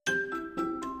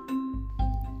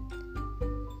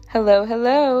Hello,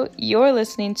 hello. You're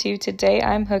listening to Today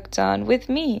I'm Hooked On with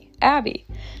me, Abby.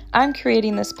 I'm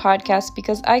creating this podcast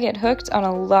because I get hooked on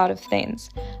a lot of things.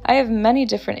 I have many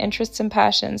different interests and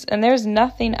passions, and there's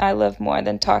nothing I love more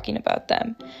than talking about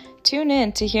them. Tune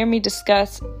in to hear me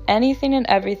discuss anything and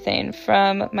everything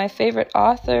from my favorite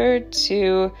author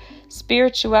to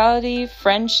spirituality,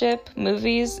 friendship,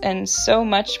 movies, and so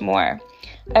much more.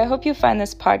 I hope you find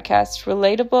this podcast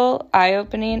relatable,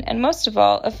 eye-opening, and most of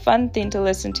all, a fun thing to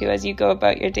listen to as you go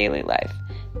about your daily life.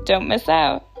 Don't miss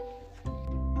out.